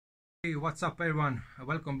Hey, what's up everyone?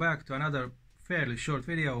 Welcome back to another fairly short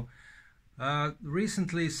video.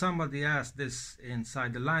 Recently somebody asked this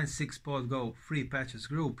inside the Line 6 Pod Go free patches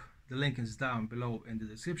group. The link is down below in the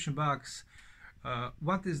description box.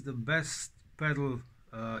 What is the best pedal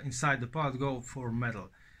inside the Pod Go for metal?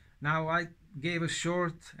 Now I gave a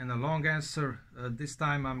short and a long answer. This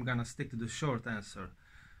time I'm gonna stick to the short answer.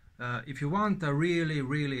 If you want a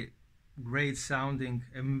really great sounding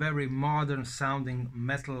and very modern sounding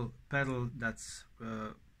metal pedal that's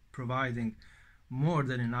providing more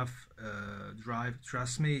than enough drive,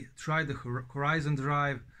 trust me, try the Horizon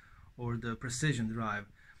Drive or the Precision Drive.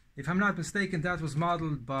 If I'm not mistaken, that was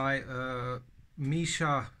modeled by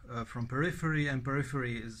Misha from Periphery, and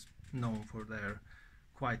Periphery is known for their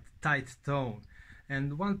quite tight tone.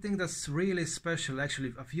 And one thing that's really special,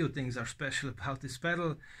 actually a few things are special about this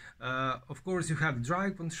pedal. Of course you have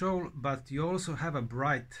drive control, but you also have a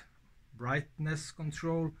brightness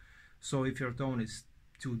control. So if your tone is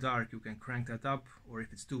too dark, you can crank that up, or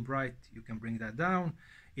if it's too bright, you can bring that down.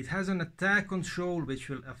 It has an attack control which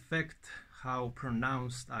will affect how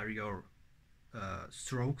pronounced are your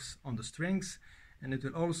strokes on the strings, and it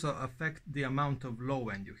will also affect the amount of low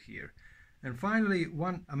end you hear. And finally,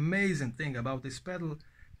 one amazing thing about this pedal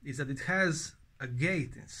is that it has a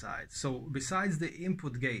gate inside. So besides the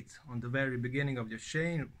input gate on the very beginning of your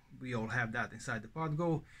chain, we all have that inside the Pod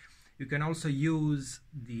Go, you can also use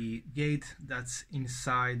the gate that's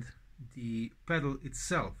inside the pedal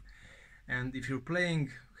itself. And if you're playing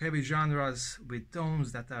heavy genres with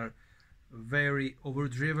tones that are very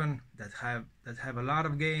overdriven, that have a lot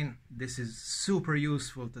of gain, this is super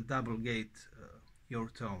useful to double gate your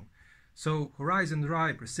tone. So Horizon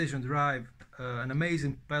Drive, Precision Drive, an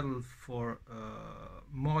amazing pedal for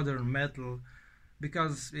modern metal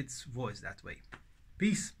because it's voiced that way.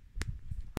 Peace.